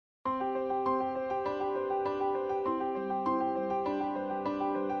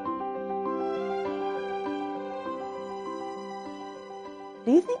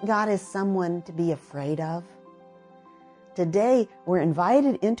Do you think God is someone to be afraid of? Today, we're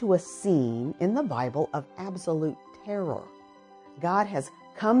invited into a scene in the Bible of absolute terror. God has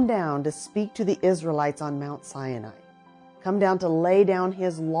come down to speak to the Israelites on Mount Sinai, come down to lay down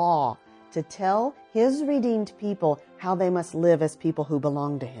His law, to tell His redeemed people how they must live as people who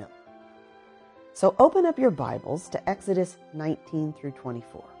belong to Him. So open up your Bibles to Exodus 19 through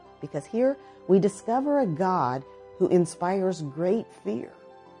 24, because here we discover a God who inspires great fear.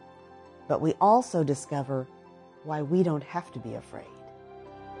 But we also discover why we don't have to be afraid.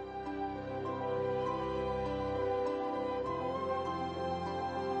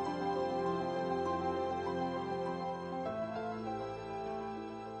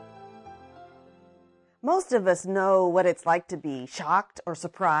 Most of us know what it's like to be shocked or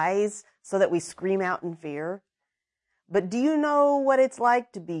surprised so that we scream out in fear. But do you know what it's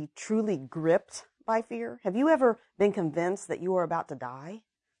like to be truly gripped by fear? Have you ever been convinced that you were about to die?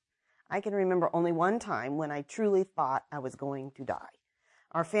 I can remember only one time when I truly thought I was going to die.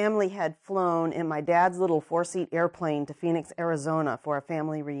 Our family had flown in my dad's little 4-seat airplane to Phoenix, Arizona for a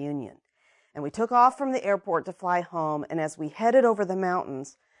family reunion. And we took off from the airport to fly home, and as we headed over the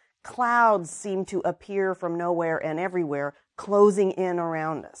mountains, clouds seemed to appear from nowhere and everywhere, closing in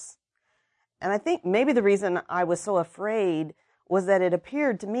around us. And I think maybe the reason I was so afraid was that it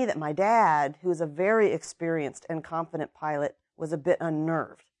appeared to me that my dad, who's a very experienced and confident pilot, was a bit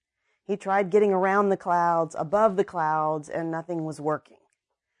unnerved. He tried getting around the clouds, above the clouds, and nothing was working.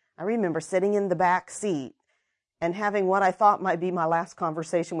 I remember sitting in the back seat and having what I thought might be my last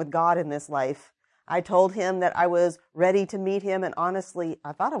conversation with God in this life. I told Him that I was ready to meet Him, and honestly,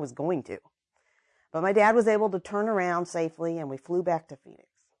 I thought I was going to. But my dad was able to turn around safely, and we flew back to Phoenix.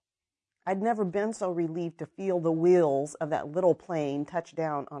 I'd never been so relieved to feel the wheels of that little plane touch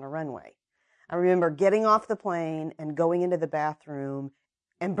down on a runway. I remember getting off the plane and going into the bathroom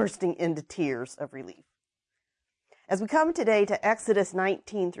and bursting into tears of relief. As we come today to Exodus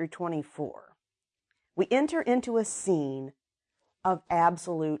 19 through 24, we enter into a scene of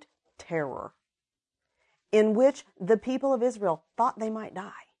absolute terror in which the people of Israel thought they might die.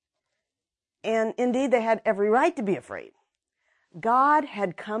 And indeed, they had every right to be afraid. God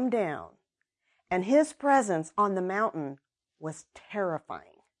had come down, and His presence on the mountain was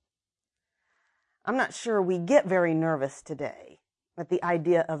terrifying. I'm not sure we get very nervous today at the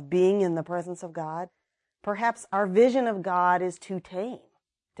idea of being in the presence of God. Perhaps our vision of God is too tame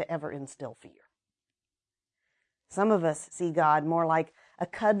to ever instill fear. Some of us see God more like a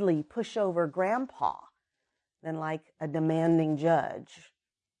cuddly pushover grandpa than like a demanding judge,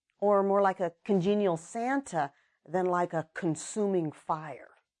 or more like a congenial Santa than like a consuming fire.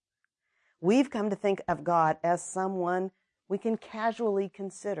 We've come to think of God as someone we can casually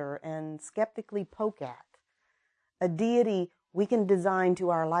consider and skeptically poke at, a deity we can design to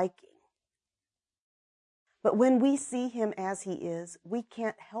our liking. But when we see Him as He is, we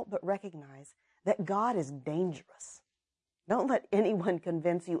can't help but recognize that God is dangerous. Don't let anyone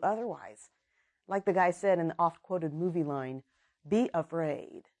convince you otherwise. Like the guy said in the oft-quoted movie line, be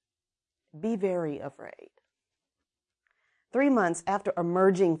afraid. Be very afraid. 3 months after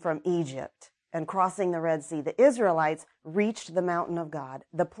emerging from Egypt and crossing the Red Sea, the Israelites reached the mountain of God,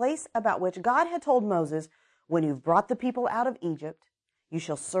 the place about which God had told Moses, when you've brought the people out of Egypt, you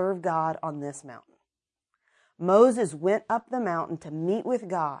shall serve God on this mountain. Moses went up the mountain to meet with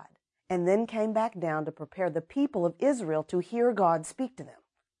God and then came back down to prepare the people of Israel to hear God speak to them.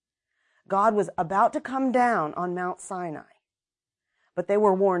 God was about to come down on Mount Sinai, but they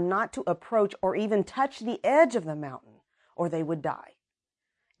were warned not to approach or even touch the edge of the mountain, or they would die.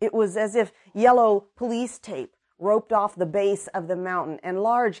 It was as if yellow police tape roped off the base of the mountain, and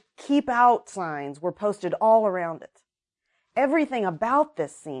large "keep out" signs were posted all around it. Everything about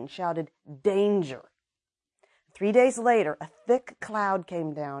this scene shouted danger. 3 days later, a thick cloud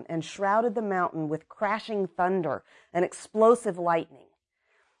came down and shrouded the mountain with crashing thunder and explosive lightning.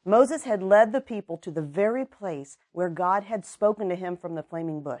 Moses had led the people to the very place where God had spoken to him from the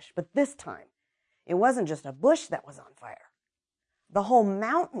flaming bush. But this time, it wasn't just a bush that was on fire. The whole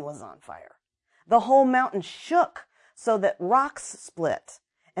mountain was on fire. The whole mountain shook so that rocks split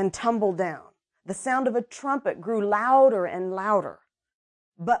and tumbled down. The sound of a trumpet grew louder and louder.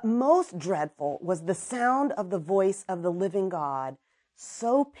 But most dreadful was the sound of the voice of the living God,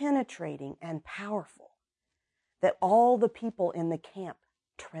 so penetrating and powerful that all the people in the camp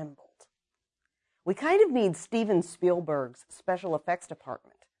trembled. We kind of need Steven Spielberg's special effects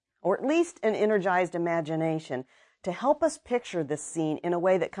department, or at least an energized imagination, to help us picture this scene in a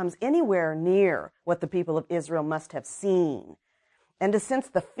way that comes anywhere near what the people of Israel must have seen, and to sense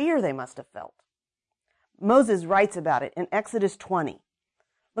the fear they must have felt. Moses writes about it in Exodus 20.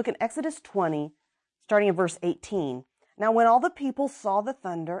 Look at Exodus 20, starting in verse 18. Now when all the people saw the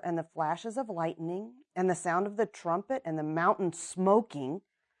thunder and the flashes of lightning and the sound of the trumpet and the mountain smoking,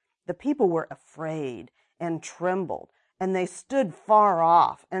 the people were afraid and trembled, and they stood far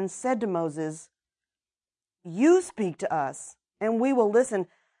off and said to Moses, "You speak to us, and we will listen,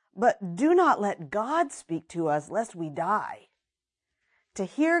 but do not let God speak to us, lest we die." To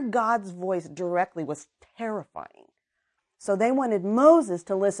hear God's voice directly was terrifying. So they wanted Moses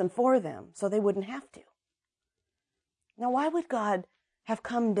to listen for them so they wouldn't have to. Now, why would God have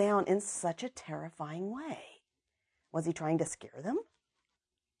come down in such a terrifying way? Was he trying to scare them?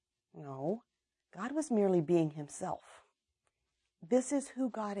 No, God was merely being himself. This is who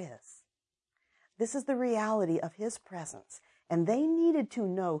God is. This is the reality of his presence, and they needed to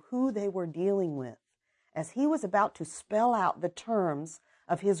know who they were dealing with as he was about to spell out the terms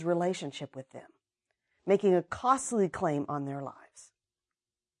of his relationship with them, making a costly claim on their lives.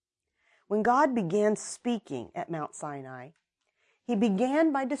 When God began speaking at Mount Sinai, he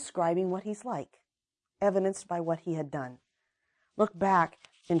began by describing what he's like, evidenced by what he had done. Look back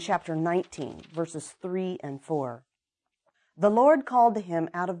in chapter 19, verses 3 and 4. The Lord called to him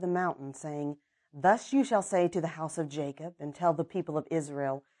out of the mountain, saying, "Thus you shall say to the house of Jacob, and tell the people of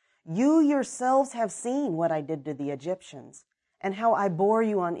Israel, you yourselves have seen what I did to the Egyptians, and how I bore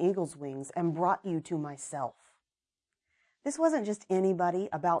you on eagle's wings and brought you to myself." This wasn't just anybody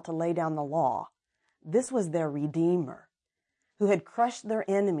about to lay down the law. This was their Redeemer, who had crushed their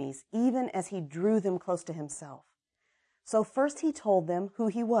enemies even as he drew them close to himself. So first he told them who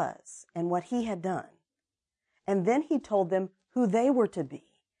he was and what he had done. And then he told them who they were to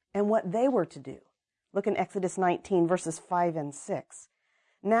be and what they were to do. Look in Exodus 19, verses 5 and 6.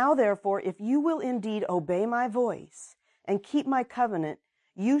 "Now, therefore, if you will indeed obey my voice and keep my covenant,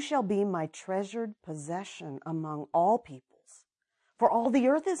 you shall be my treasured possession among all peoples. For all the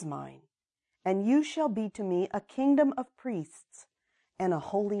earth is mine, and you shall be to me a kingdom of priests and a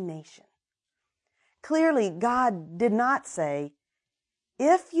holy nation." Clearly, God did not say,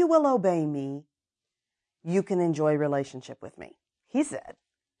 "If you will obey me, you can enjoy relationship with me." He said,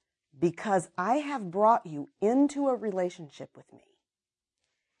 "Because I have brought you into a relationship with me,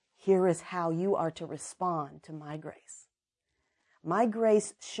 here is how you are to respond to my grace. My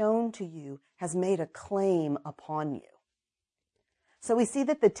grace shown to you has made a claim upon you." So we see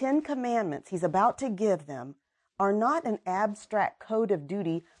that the 10 Commandments he's about to give them are not an abstract code of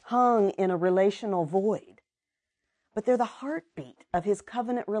duty hung in a relational void, but they're the heartbeat of his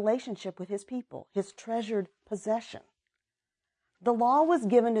covenant relationship with his people, his treasured possession. The law was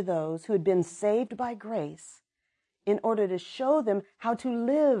given to those who had been saved by grace in order to show them how to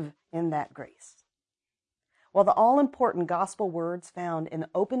live in that grace. While the all-important gospel words found in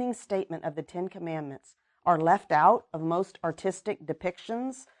the opening statement of the 10 Commandments are left out of most artistic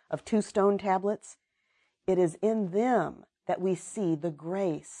depictions of 2 stone tablets, it is in them that we see the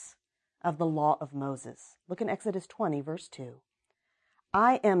grace of the law of Moses. Look in Exodus 20, verse 2.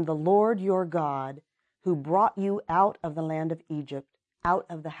 "I am the Lord your God who brought you out of the land of Egypt, out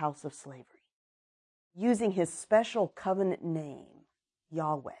of the house of slavery." Using his special covenant name,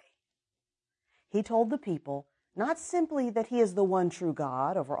 Yahweh, he told the people not simply that he is the one true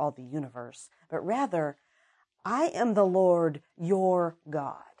God over all the universe, but rather, "I am the Lord your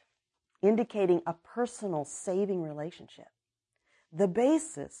God," indicating a personal saving relationship. The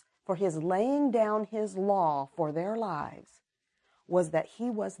basis for his laying down his law for their lives was that he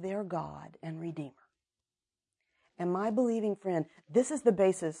was their God and Redeemer. And my believing friend, this is the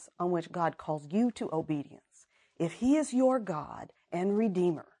basis on which God calls you to obedience. If he is your God and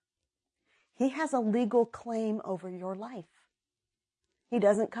Redeemer, he has a legal claim over your life. He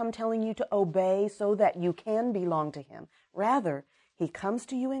doesn't come telling you to obey so that you can belong to him. Rather, he comes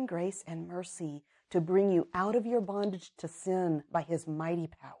to you in grace and mercy to bring you out of your bondage to sin by his mighty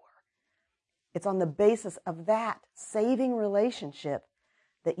power. It's on the basis of that saving relationship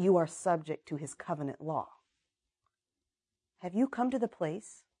that you are subject to his covenant law. Have you come to the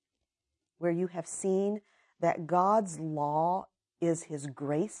place where you have seen that God's law is his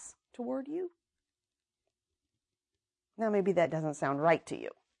grace toward you? Now, maybe that doesn't sound right to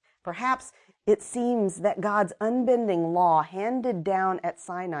you. Perhaps it seems that God's unbending law handed down at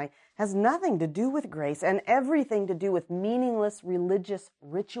Sinai has nothing to do with grace and everything to do with meaningless religious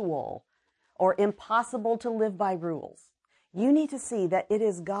ritual or impossible to live by rules. You need to see that it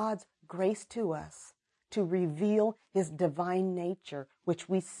is God's grace to us to reveal his divine nature, which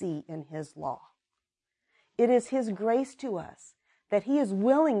we see in his law. It is his grace to us that he is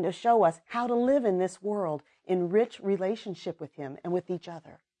willing to show us how to live in this world in rich relationship with him and with each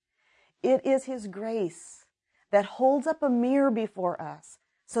other. It is his grace that holds up a mirror before us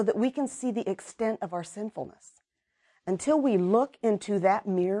so that we can see the extent of our sinfulness. Until we look into that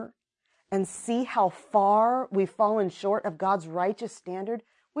mirror and see how far we've fallen short of God's righteous standard,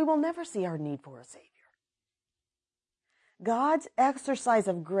 we will never see our need for a Savior. God's exercise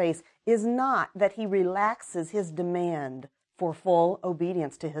of grace is not that he relaxes his demand for full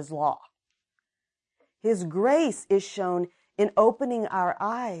obedience to his law. His grace is shown in opening our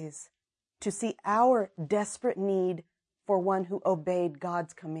eyes to see our desperate need for one who obeyed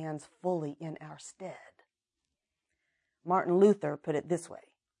God's commands fully in our stead. Martin Luther put it this way.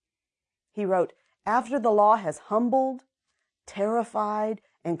 He wrote, "After the law has humbled, terrified,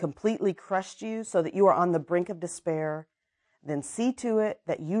 and completely crushed you so that you are on the brink of despair, then see to it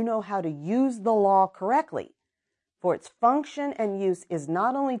that you know how to use the law correctly, for its function and use is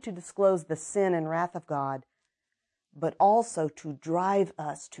not only to disclose the sin and wrath of God, but also to drive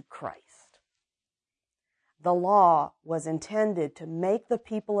us to Christ." The law was intended to make the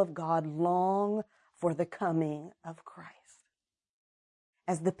people of God long for the coming of Christ.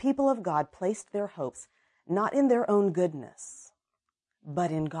 As the people of God placed their hopes not in their own goodness, but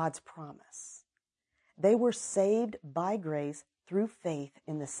in God's promise, they were saved by grace through faith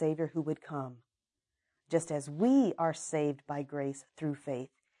in the Savior who would come, just as we are saved by grace through faith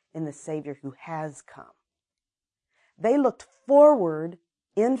in the Savior who has come. They looked forward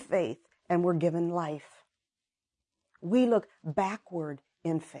in faith and were given life. We look backward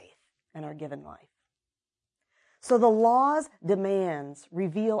in faith and are given life. So the law's demands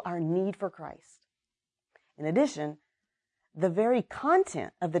reveal our need for Christ. In addition, the very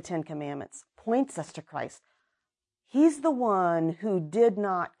content of the Ten Commandments points us to Christ. He's the one who did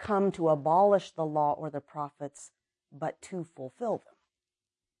not come to abolish the law or the prophets, but to fulfill them.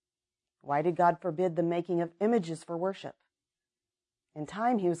 Why did God forbid the making of images for worship? In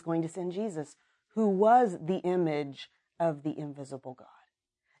time, he was going to send Jesus, who was the image of the invisible God.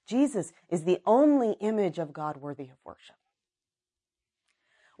 Jesus is the only image of God worthy of worship.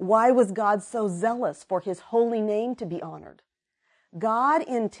 Why was God so zealous for his holy name to be honored? God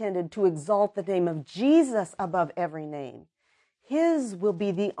intended to exalt the name of Jesus above every name. His will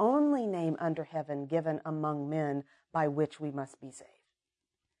be the only name under heaven given among men by which we must be saved.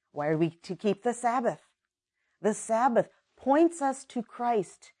 Why are we to keep the Sabbath? The Sabbath points us to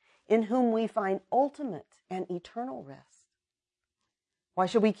Christ, in whom we find ultimate and eternal rest. Why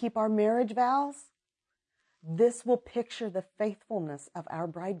should we keep our marriage vows? This will picture the faithfulness of our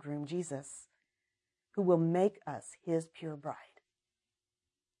bridegroom, Jesus, who will make us his pure bride.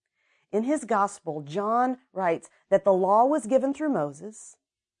 In his gospel, John writes that the law was given through Moses,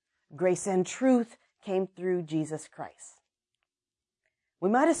 grace and truth came through Jesus Christ. We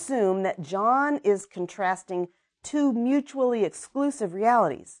might assume that John is contrasting two mutually exclusive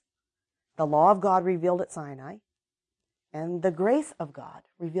realities, the law of God revealed at Sinai and the grace of God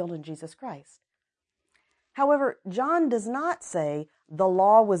revealed in Jesus Christ. However, John does not say the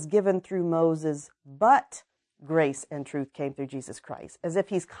law was given through Moses, but grace and truth came through Jesus Christ, as if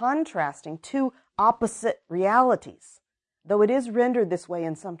he's contrasting two opposite realities, though it is rendered this way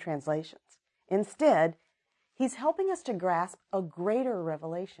in some translations. Instead, he's helping us to grasp a greater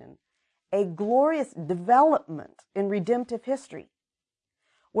revelation, a glorious development in redemptive history.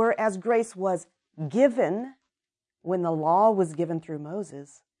 Whereas grace was given when the law was given through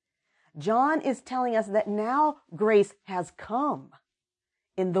Moses, John is telling us that now grace has come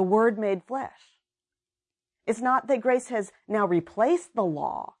in the Word made flesh. It's not that grace has now replaced the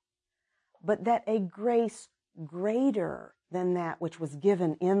law, but that a grace greater than that which was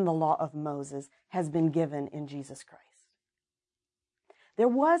given in the law of Moses has been given in Jesus Christ. There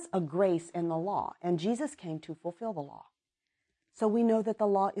was a grace in the law, and Jesus came to fulfill the law. So we know that the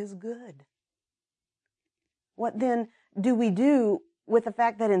law is good. What then do we do with the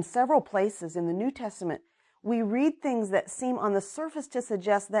fact that in several places in the New Testament, we read things that seem on the surface to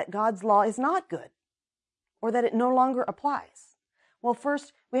suggest that God's law is not good or that it no longer applies? Well,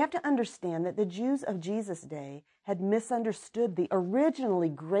 first, we have to understand that the Jews of Jesus' day had misunderstood the originally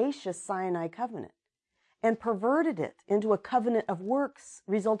gracious Sinai covenant and perverted it into a covenant of works,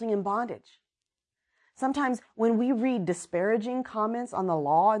 resulting in bondage. Sometimes when we read disparaging comments on the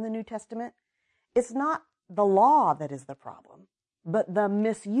law in the New Testament, it's not the law that is the problem, but the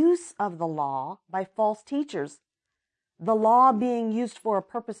misuse of the law by false teachers, the law being used for a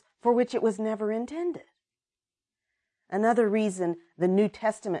purpose for which it was never intended. Another reason the New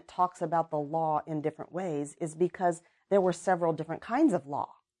Testament talks about the law in different ways is because there were several different kinds of law,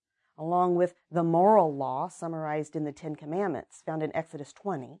 along with the moral law summarized in the Ten Commandments found in Exodus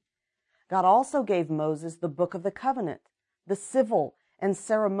 20. God also gave Moses the Book of the Covenant, the civil and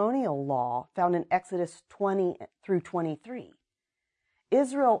ceremonial law found in Exodus 20 through 23.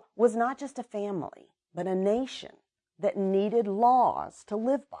 Israel was not just a family, but a nation that needed laws to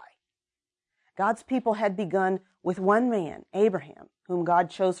live by. God's people had begun with one man, Abraham, whom God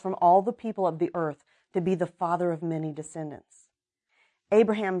chose from all the people of the earth to be the father of many descendants.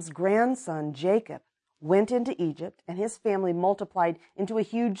 Abraham's grandson, Jacob, went into Egypt, and his family multiplied into a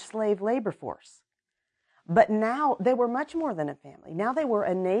huge slave labor force. But now they were much more than a family. Now they were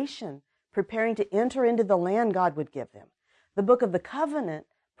a nation preparing to enter into the land God would give them. The Book of the Covenant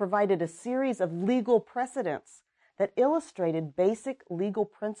provided a series of legal precedents that illustrated basic legal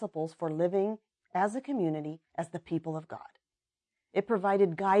principles for living as a community, as the people of God. It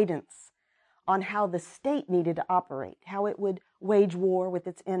provided guidance on how the state needed to operate, how it would wage war with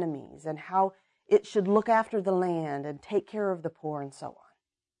its enemies, and how it should look after the land and take care of the poor, and so on.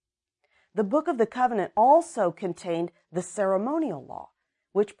 The Book of the Covenant also contained the ceremonial law,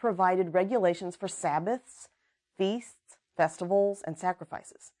 which provided regulations for Sabbaths, feasts, festivals, and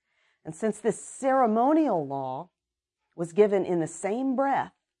sacrifices. And since this ceremonial law was given in the same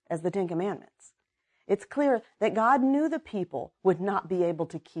breath as the Ten Commandments, it's clear that God knew the people would not be able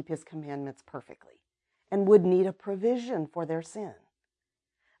to keep his commandments perfectly and would need a provision for their sin.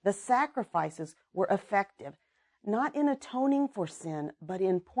 The sacrifices were effective, not in atoning for sin, but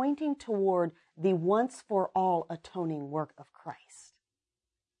in pointing toward the once-for-all atoning work of Christ.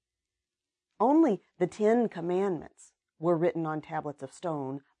 Only the 10 Commandments were written on tablets of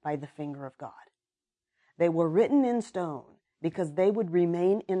stone by the finger of God. They were written in stone because they would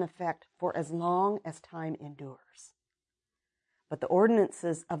remain in effect for as long as time endures. But the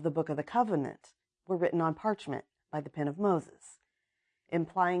ordinances of the Book of the Covenant were written on parchment by the pen of Moses,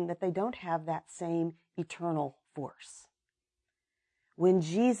 implying that they don't have that same eternal force. When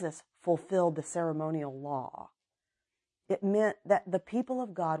Jesus fulfilled the ceremonial law, it meant that the people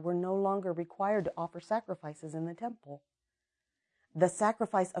of God were no longer required to offer sacrifices in the temple. The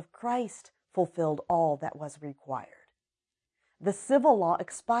sacrifice of Christ fulfilled all that was required. The civil law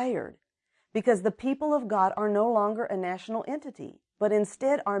expired because the people of God are no longer a national entity, but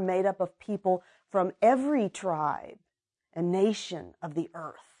instead are made up of people from every tribe and nation of the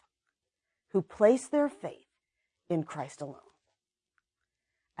earth who place their faith in Christ alone.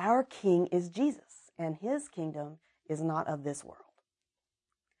 Our King is Jesus, and his kingdom is not of this world.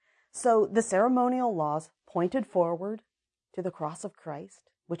 So the ceremonial laws pointed forward to the cross of Christ,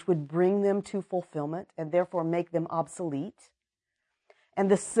 which would bring them to fulfillment and therefore make them obsolete. And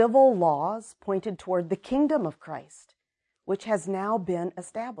the civil laws pointed toward the kingdom of Christ, which has now been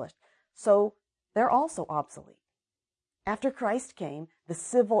established. So they're also obsolete. After Christ came, the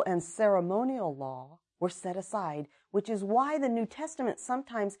civil and ceremonial law were set aside, which is why the New Testament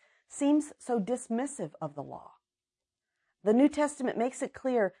sometimes seems so dismissive of the law. The New Testament makes it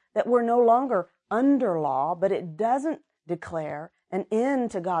clear that we're no longer under law, but it doesn't declare an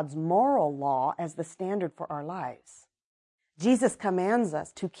end to God's moral law as the standard for our lives. Jesus commands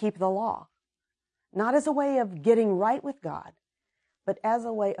us to keep the law, not as a way of getting right with God, but as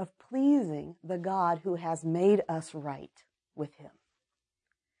a way of pleasing the God who has made us right with him.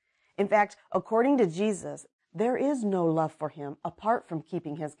 In fact, according to Jesus, there is no love for him apart from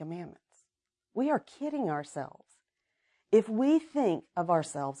keeping his commandments. We are kidding ourselves if we think of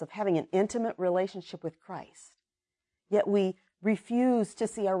ourselves of having an intimate relationship with Christ, yet we refuse to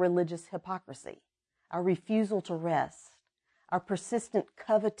see our religious hypocrisy, our refusal to rest, our persistent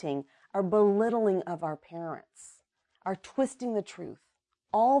coveting, our belittling of our parents, our twisting the truth,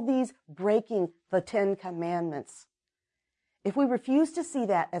 all these breaking the 10 Commandments. If we refuse to see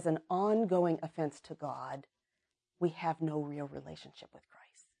that as an ongoing offense to God, we have no real relationship with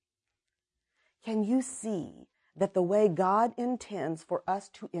Christ. Can you see that the way God intends for us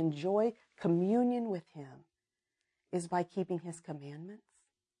to enjoy communion with him is by keeping his commandments?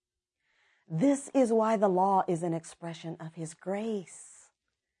 This is why the law is an expression of his grace.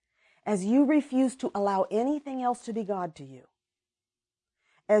 As you refuse to allow anything else to be God to you,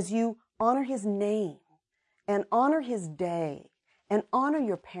 as you honor his name and honor his day and honor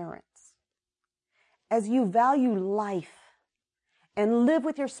your parents, as you value life and live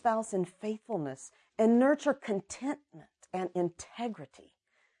with your spouse in faithfulness and nurture contentment and integrity,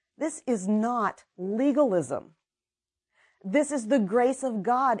 this is not legalism. This is the grace of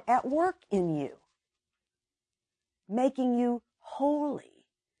God at work in you, making you holy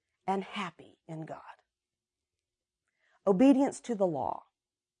and happy in God. Obedience to the law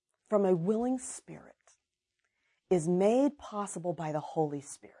from a willing spirit is made possible by the Holy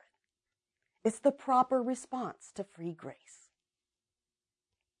Spirit. It's the proper response to free grace.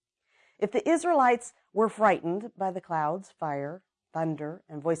 If the Israelites were frightened by the clouds, fire, thunder,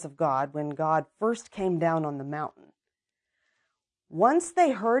 and voice of God when God first came down on the mountain, Once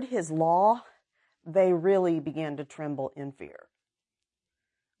they heard his law, they really began to tremble in fear.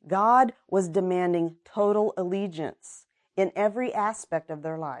 God was demanding total allegiance in every aspect of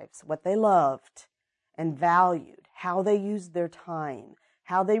their lives, what they loved and valued, how they used their time,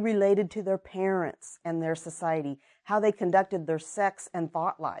 how they related to their parents and their society, how they conducted their sex and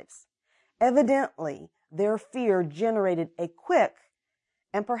thought lives. Evidently, their fear generated a quick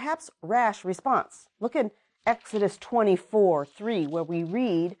and perhaps rash response. Look at Exodus 24:3, where we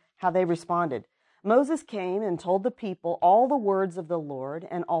read how they responded. Moses came and told the people all the words of the Lord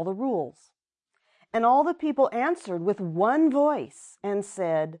and all the rules. And all the people answered with one voice and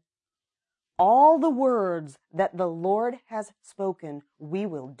said, all the words that the Lord has spoken, we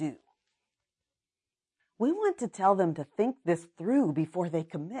will do. We want to tell them to think this through before they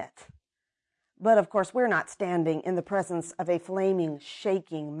commit. But of course, we're not standing in the presence of a flaming,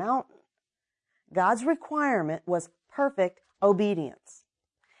 shaking mountain. God's requirement was perfect obedience.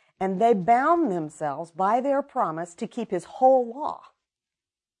 And they bound themselves by their promise to keep his whole law.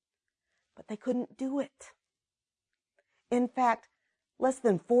 But they couldn't do it. In fact, less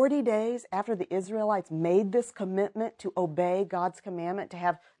than 40 days after the Israelites made this commitment to obey God's commandment, to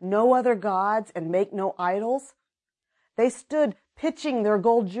have no other gods and make no idols, they stood pitching their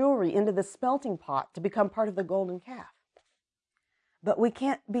gold jewelry into the smelting pot to become part of the golden calf. But we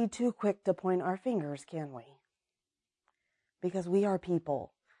can't be too quick to point our fingers, can we? Because we are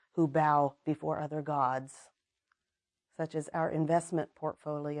people who bow before other gods, such as our investment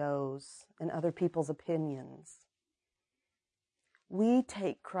portfolios and other people's opinions. We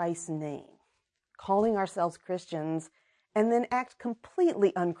take Christ's name, calling ourselves Christians, and then act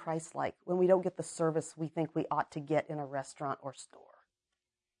completely un-Christ-like when we don't get the service we think we ought to get in a restaurant or store.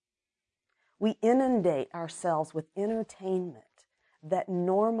 We inundate ourselves with entertainment that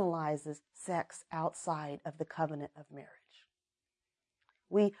normalizes sex outside of the covenant of marriage.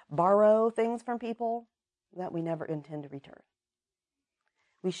 We borrow things from people that we never intend to return.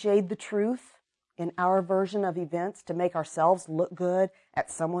 We shade the truth in our version of events to make ourselves look good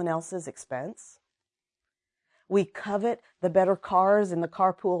at someone else's expense. We covet the better cars in the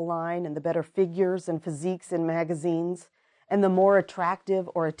carpool line and the better figures and physiques in magazines and the more attractive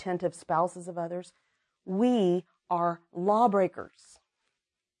or attentive spouses of others. We are lawbreakers.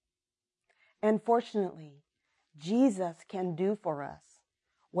 And fortunately, Jesus can do for us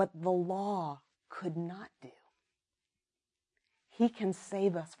what the law could not do. He can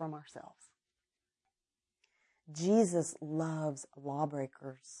save us from ourselves. Jesus loves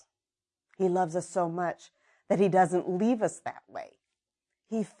lawbreakers. He loves us so much that he doesn't leave us that way.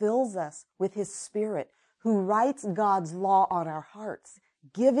 He fills us with his Spirit, who writes God's law on our hearts,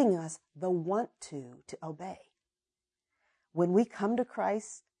 giving us the want to obey. When we come to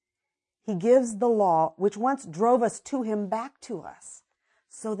Christ, he gives the law which once drove us to him back to us,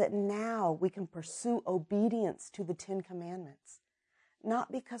 so that now we can pursue obedience to the 10 Commandments,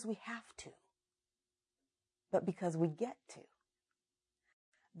 not because we have to, but because we get to.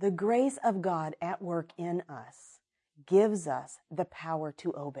 The grace of God at work in us gives us the power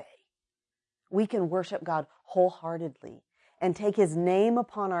to obey. We can worship God wholeheartedly and take his name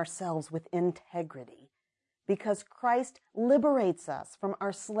upon ourselves with integrity because Christ liberates us from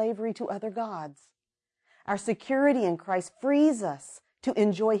our slavery to other gods. Our security in Christ frees us to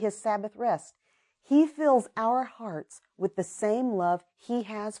enjoy his Sabbath rest. He fills our hearts with the same love he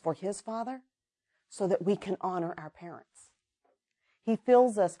has for his Father so that we can honor our parents. He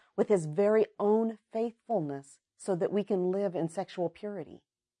fills us with his very own faithfulness so that we can live in sexual purity.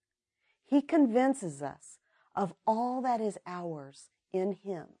 He convinces us of all that is ours in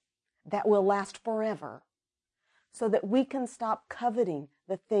him that will last forever so that we can stop coveting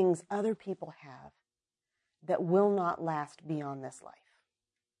the things other people have that will not last beyond this life.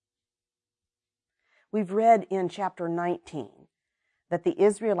 We've read in chapter 19 that the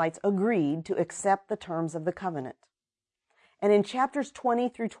Israelites agreed to accept the terms of the covenant. And in chapters 20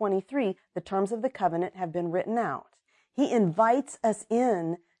 through 23, the terms of the covenant have been written out. He invites us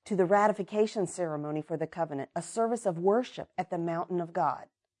in to the ratification ceremony for the covenant, a service of worship at the mountain of God.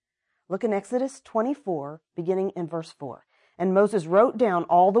 Look in Exodus 24, beginning in verse 4. And Moses wrote down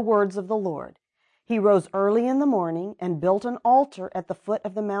all the words of the Lord. He rose early in the morning and built an altar at the foot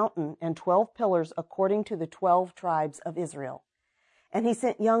of the mountain and 12 pillars according to the 12 tribes of Israel. And he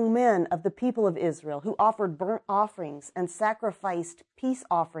sent young men of the people of Israel who offered burnt offerings and sacrificed peace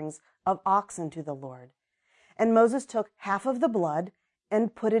offerings of oxen to the Lord. And Moses took half of the blood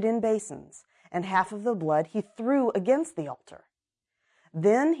and put it in basins, and half of the blood he threw against the altar.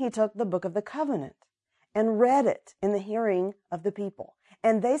 Then he took the book of the covenant and read it in the hearing of the people.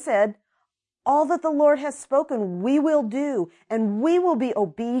 And they said, All that the Lord has spoken, we will do, and we will be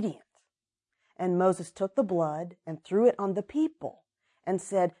obedient. And Moses took the blood and threw it on the people and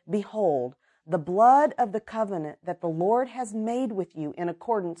said, Behold, the blood of the covenant that the Lord has made with you in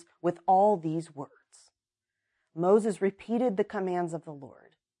accordance with all these words. Moses repeated the commands of the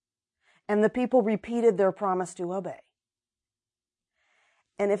Lord, and the people repeated their promise to obey.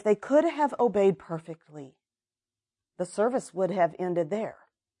 And if they could have obeyed perfectly, the service would have ended there.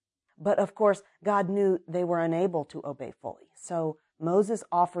 But of course, God knew they were unable to obey fully. So Moses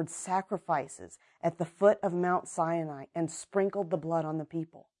offered sacrifices at the foot of Mount Sinai and sprinkled the blood on the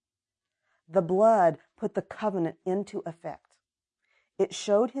people. The blood put the covenant into effect. It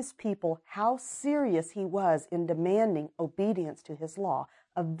showed his people how serious he was in demanding obedience to his law,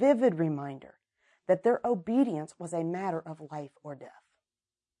 a vivid reminder that their obedience was a matter of life or death.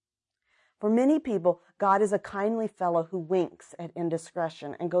 For many people, God is a kindly fellow who winks at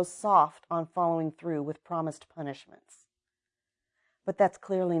indiscretion and goes soft on following through with promised punishments. But that's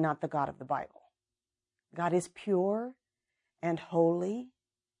clearly not the God of the Bible. God is pure and holy,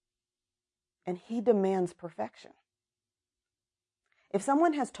 and he demands perfection. If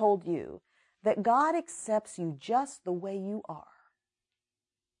someone has told you that God accepts you just the way you are,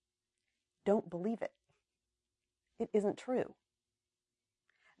 don't believe it. It isn't true.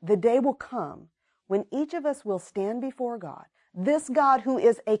 The day will come when each of us will stand before God, this God who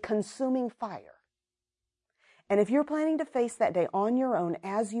is a consuming fire. And if you're planning to face that day on your own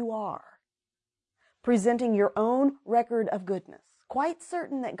as you are, presenting your own record of goodness, quite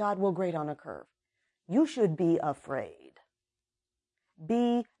certain that God will grade on a curve, you should be afraid.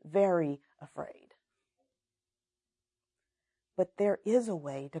 Be very afraid. But there is a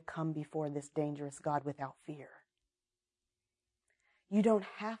way to come before this dangerous God without fear. You don't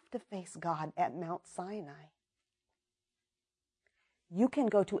have to face God at Mount Sinai. You can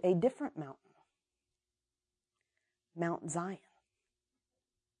go to a different mountain, Mount Zion.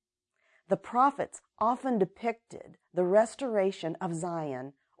 The prophets often depicted the restoration of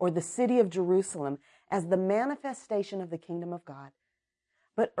Zion, or the city of Jerusalem, as the manifestation of the kingdom of God.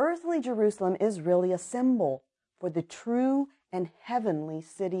 But earthly Jerusalem is really a symbol for the true and heavenly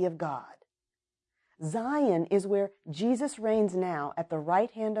city of God. Zion is where Jesus reigns now at the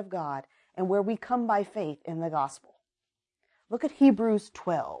right hand of God and where we come by faith in the gospel. Look at Hebrews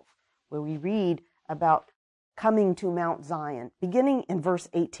 12, where we read about coming to Mount Zion, beginning in verse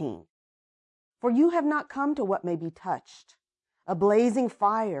 18. For you have not come to what may be touched, a blazing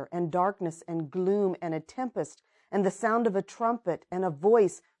fire and darkness and gloom and a tempest and the sound of a trumpet and a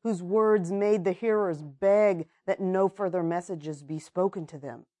voice whose words made the hearers beg that no further messages be spoken to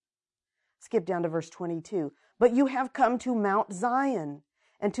them. Skip down to verse 22. But you have come to Mount Zion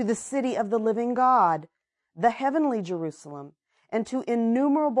and to the city of the living God, the heavenly Jerusalem, and to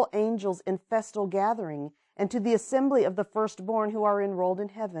innumerable angels in festal gathering, and to the assembly of the firstborn who are enrolled in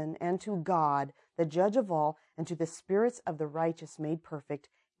heaven, and to God, the judge of all, and to the spirits of the righteous made perfect,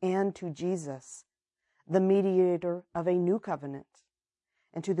 and to Jesus, the mediator of a new covenant,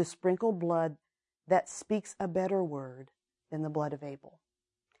 and to the sprinkled blood that speaks a better word than the blood of Abel.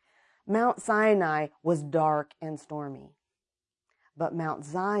 Mount Sinai was dark and stormy, but Mount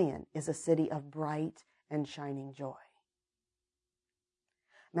Zion is a city of bright and shining joy.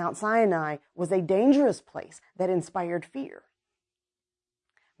 Mount Sinai was a dangerous place that inspired fear.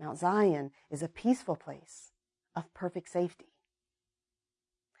 Mount Zion is a peaceful place of perfect safety.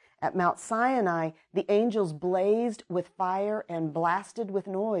 At Mount Sinai, the angels blazed with fire and blasted with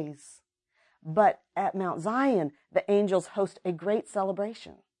noise. But at Mount Zion, the angels host a great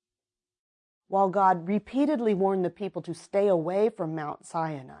celebration. While God repeatedly warned the people to stay away from Mount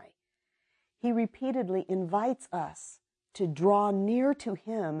Sinai, he repeatedly invites us to draw near to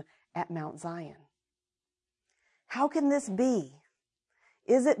him at Mount Zion. How can this be?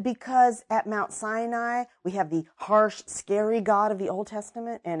 Is it because at Mount Sinai we have the harsh, scary God of the Old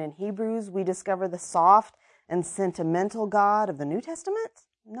Testament, and in Hebrews we discover the soft and sentimental God of the New Testament?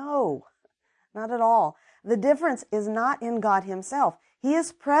 No, not at all. The difference is not in God himself. He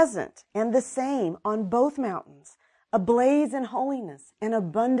is present and the same on both mountains, ablaze in holiness and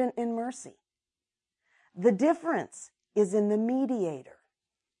abundant in mercy. The difference is in the mediator.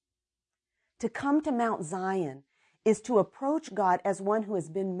 To come to Mount Zion is to approach God as one who has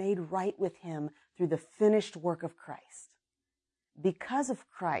been made right with him through the finished work of Christ. Because of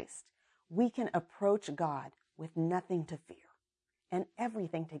Christ, we can approach God with nothing to fear and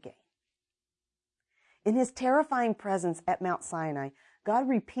everything to gain. In his terrifying presence at Mount Sinai, God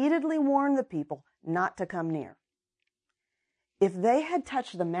repeatedly warned the people not to come near. If they had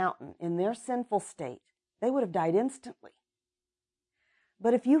touched the mountain in their sinful state, they would have died instantly.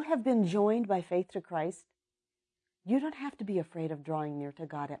 But if you have been joined by faith to Christ, you don't have to be afraid of drawing near to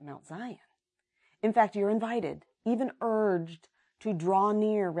God at Mount Zion. In fact, you're invited, even urged, to draw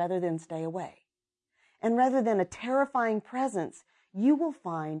near rather than stay away. And rather than a terrifying presence, you will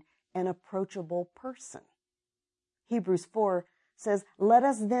find an approachable person. Hebrews 4 says, "Let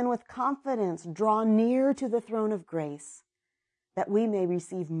us then with confidence draw near to the throne of grace, that we may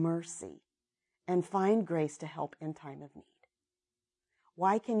receive mercy and find grace to help in time of need."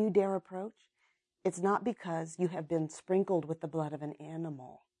 Why can you dare approach? It's not because you have been sprinkled with the blood of an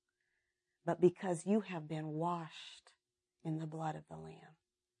animal, but because you have been washed in the blood of the Lamb.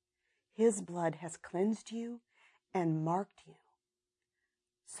 His blood has cleansed you and marked you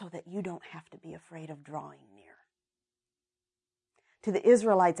so that you don't have to be afraid of drawing near. To the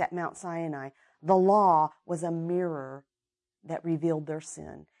Israelites at Mount Sinai, the law was a mirror that revealed their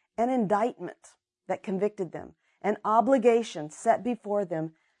sin, an indictment that convicted them, an obligation set before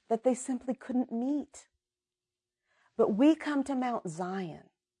them that they simply couldn't meet. But we come to Mount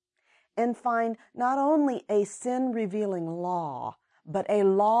Zion and find not only a sin-revealing law, but a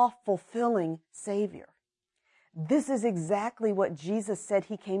law-fulfilling Savior. This is exactly what Jesus said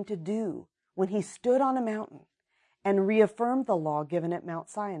he came to do when he stood on a mountain and reaffirmed the law given at Mount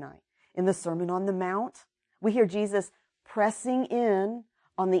Sinai. In the Sermon on the Mount, we hear Jesus pressing in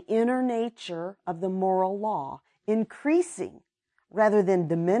on the inner nature of the moral law, increasing rather than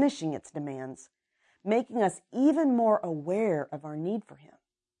diminishing its demands, making us even more aware of our need for him.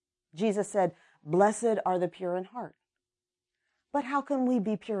 Jesus said, "Blessed are the pure in heart." But how can we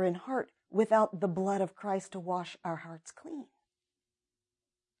be pure in heart without the blood of Christ to wash our hearts clean?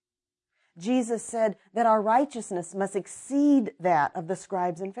 Jesus said that our righteousness must exceed that of the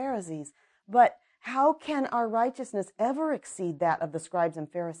scribes and Pharisees. But how can our righteousness ever exceed that of the scribes and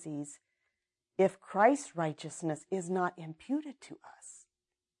Pharisees if Christ's righteousness is not imputed to us?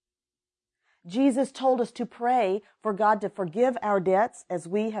 Jesus told us to pray for God to forgive our debts as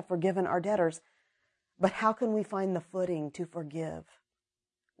we have forgiven our debtors. But how can we find the footing to forgive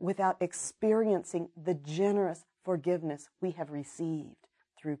without experiencing the generous forgiveness we have received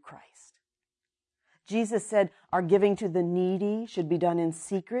through Christ? Jesus said our giving to the needy should be done in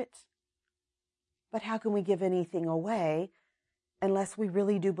secret. But how can we give anything away unless we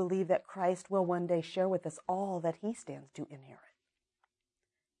really do believe that Christ will one day share with us all that he stands to inherit?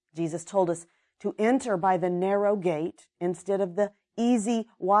 Jesus told us to enter by the narrow gate instead of the easy,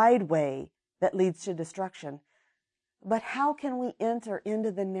 wide way that leads to destruction. But how can we enter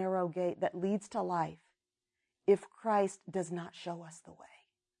into the narrow gate that leads to life if Christ does not show us the way?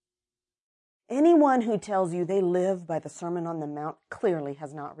 Anyone who tells you they live by the Sermon on the Mount clearly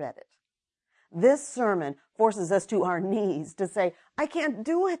has not read it. This sermon forces us to our knees to say, "I can't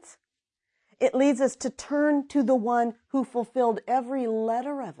do it." It leads us to turn to the one who fulfilled every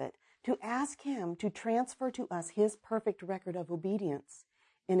letter of it, to ask him to transfer to us his perfect record of obedience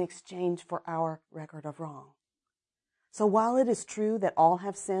in exchange for our record of wrong. So while it is true that all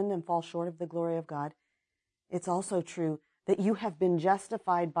have sinned and fall short of the glory of God, it's also true that you have been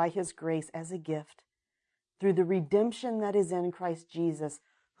justified by his grace as a gift through the redemption that is in Christ Jesus,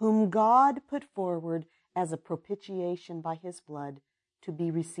 whom God put forward as a propitiation by his blood to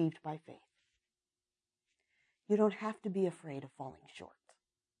be received by faith. You don't have to be afraid of falling short.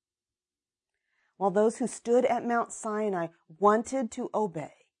 While those who stood at Mount Sinai wanted to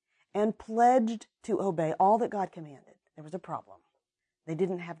obey and pledged to obey all that God commanded, there was a problem. They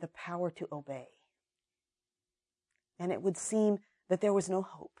didn't have the power to obey. And it would seem that there was no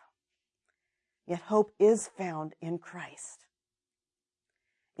hope. Yet hope is found in Christ.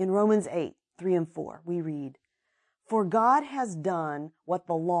 In Romans 8:3-4, we read, "For God has done what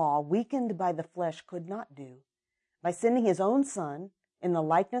the law, weakened by the flesh, could not do. By sending his own Son, in the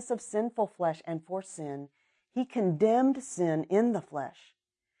likeness of sinful flesh and for sin, he condemned sin in the flesh,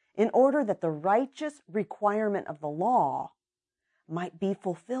 in order that the righteous requirement of the law might be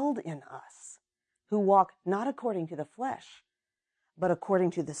fulfilled in us, who walk not according to the flesh, but according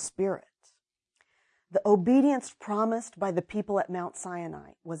to the Spirit." The obedience promised by the people at Mount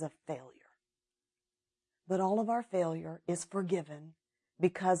Sinai was a failure. But all of our failure is forgiven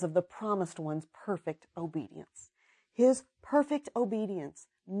because of the promised one's perfect obedience. His perfect obedience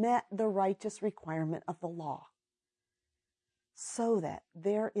met the righteous requirement of the law, so that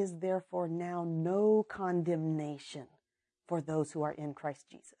there is therefore now no condemnation for those who are in Christ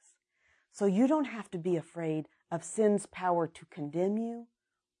Jesus. So you don't have to be afraid of sin's power to condemn you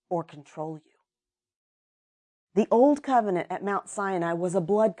or control you. The old covenant at Mount Sinai was a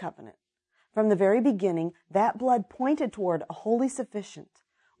blood covenant. From the very beginning, that blood pointed toward a wholly sufficient,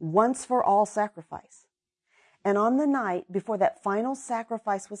 once-for-all sacrifice. And on the night before that final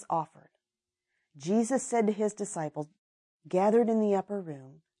sacrifice was offered, Jesus said to his disciples, gathered in the upper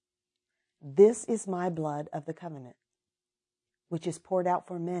room, "This is my blood of the covenant, which is poured out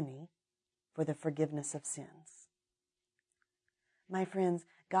for many for the forgiveness of sins." My friends,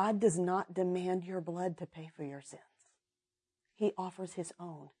 God does not demand your blood to pay for your sins. He offers his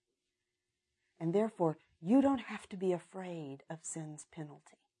own. And therefore, you don't have to be afraid of sin's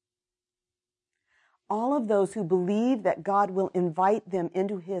penalty. All of those who believe that God will invite them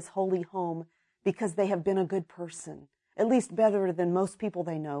into his holy home because they have been a good person, at least better than most people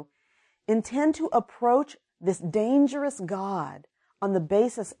they know, intend to approach this dangerous God on the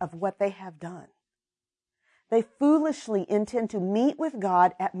basis of what they have done. They foolishly intend to meet with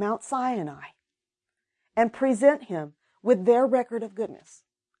God at Mount Sinai and present him with their record of goodness,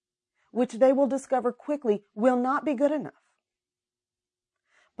 which they will discover quickly will not be good enough.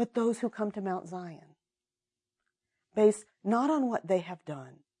 But those who come to Mount Zion, based not on what they have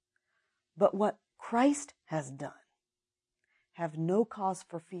done, but what Christ has done, have no cause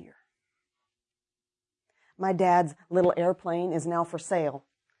for fear. My dad's little airplane is now for sale,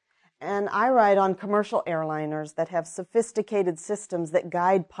 and I ride on commercial airliners that have sophisticated systems that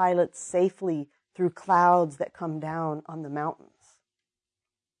guide pilots safely through clouds that come down on the mountains.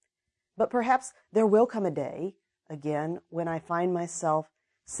 But perhaps there will come a day, again, when I find myself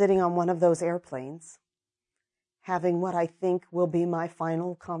sitting on one of those airplanes, having what I think will be my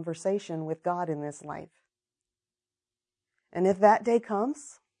final conversation with God in this life. And if that day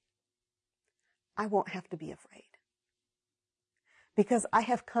comes, I won't have to be afraid, because I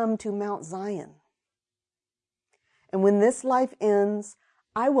have come to Mount Zion. And when this life ends,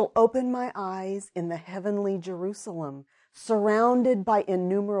 I will open my eyes in the heavenly Jerusalem, surrounded by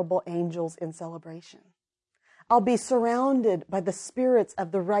innumerable angels in celebration. I'll be surrounded by the spirits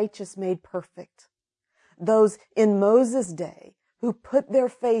of the righteous made perfect, those in Moses' day who put their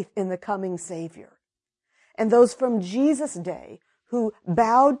faith in the coming Savior, and those from Jesus' day who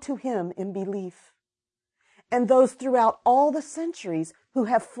bowed to him in belief, and those throughout all the centuries who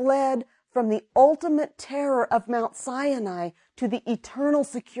have fled from the ultimate terror of Mount Sinai to the eternal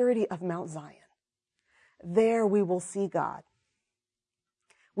security of Mount Zion. There we will see God.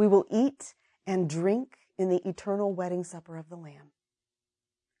 We will eat and drink in the eternal wedding supper of the Lamb.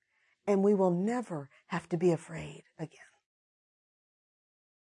 And we will never have to be afraid again.